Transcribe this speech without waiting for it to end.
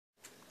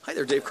Hi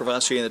there, Dave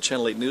Cravassi in the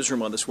Channel 8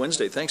 newsroom on this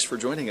Wednesday. Thanks for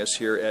joining us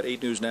here at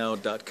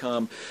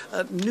 8newsnow.com.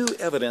 New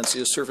evidence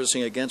is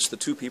surfacing against the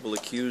two people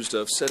accused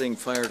of setting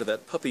fire to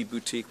that puppy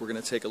boutique. We're going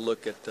to take a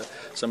look at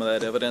some of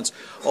that evidence.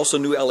 Also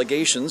new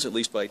allegations, at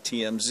least by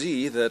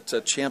TMZ,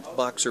 that champ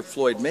boxer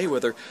Floyd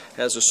Mayweather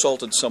has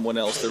assaulted someone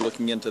else. They're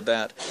looking into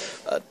that.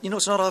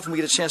 It's not often we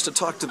get a chance to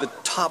talk to the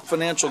top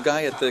financial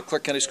guy at the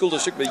Clark County School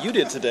District, but you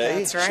did today.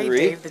 That's right, Sharie.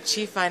 Dave, the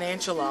chief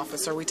financial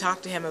officer. We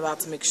talked to him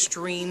about some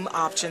extreme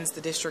options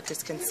the district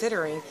is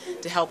considering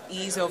to help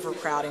ease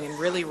overcrowding and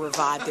really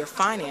revive their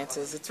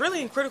finances. It's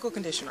really in critical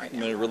condition right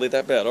now. Really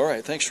that bad? All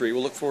right, thanks, Sharie.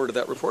 We'll look forward to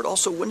that report.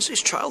 Also,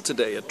 Wednesday's Child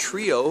Today, a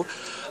trio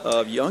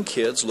of young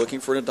kids looking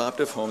for an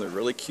adoptive home. They're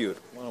really cute.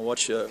 Want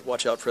to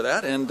watch out for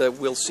that, and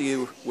we'll see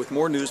you with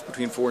more news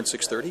between 4 and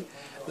 6:30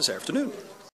 this afternoon.